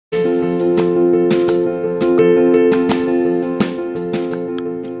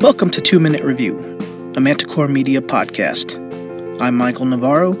Welcome to 2 Minute Review, a Manticore Media podcast. I'm Michael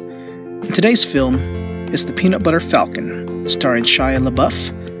Navarro, and today's film is The Peanut Butter Falcon, starring Shia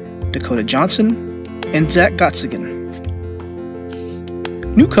LaBeouf, Dakota Johnson, and Zack Gottsagen.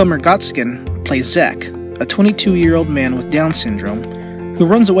 Newcomer Gottsagen plays Zack, a 22-year-old man with Down syndrome who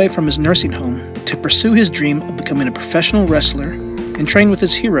runs away from his nursing home to pursue his dream of becoming a professional wrestler and train with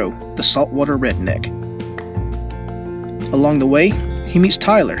his hero, the saltwater redneck. Along the way, he meets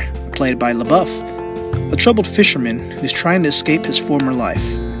Tyler, played by LaBeouf, a troubled fisherman who's trying to escape his former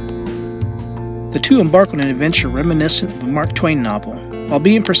life. The two embark on an adventure reminiscent of a Mark Twain novel, while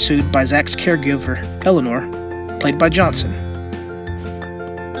being pursued by Zack's caregiver, Eleanor, played by Johnson.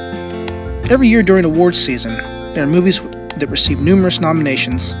 Every year during awards season, there are movies that receive numerous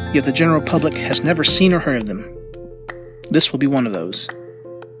nominations, yet the general public has never seen or heard of them. This will be one of those.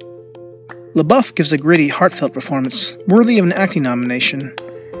 LaBeouf gives a gritty, heartfelt performance worthy of an acting nomination,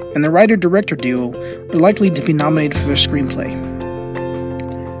 and the writer-director duo are likely to be nominated for their screenplay.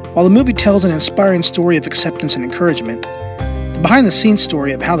 While the movie tells an inspiring story of acceptance and encouragement, the behind-the-scenes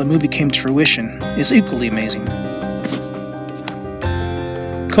story of how the movie came to fruition is equally amazing.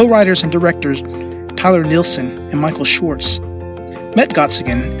 Co-writers and directors Tyler Nilson and Michael Schwartz met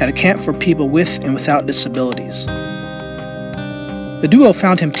Gottsagen at a camp for people with and without disabilities. The duo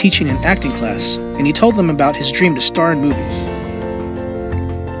found him teaching an acting class, and he told them about his dream to star in movies.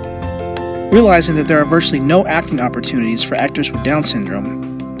 Realizing that there are virtually no acting opportunities for actors with Down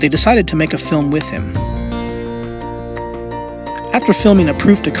syndrome, they decided to make a film with him. After filming a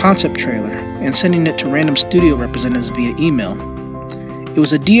proof-to-concept trailer and sending it to random studio representatives via email, it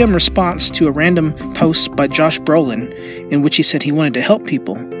was a DM response to a random post by Josh Brolin in which he said he wanted to help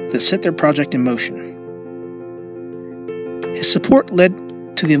people that set their project in motion. His support led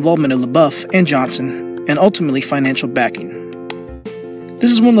to the involvement of LaBeouf and Johnson, and ultimately financial backing. This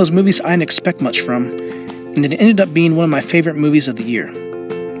is one of those movies I didn't expect much from, and it ended up being one of my favorite movies of the year.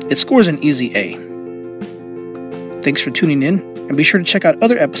 It scores an easy A. Thanks for tuning in, and be sure to check out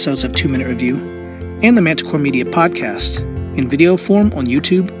other episodes of 2 Minute Review and the Manticore Media podcast in video form on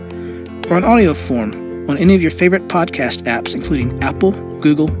YouTube or on audio form on any of your favorite podcast apps, including Apple,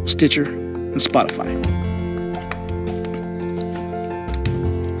 Google, Stitcher, and Spotify.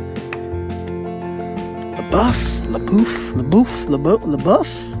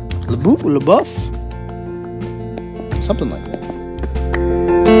 LaBeouf, something like that.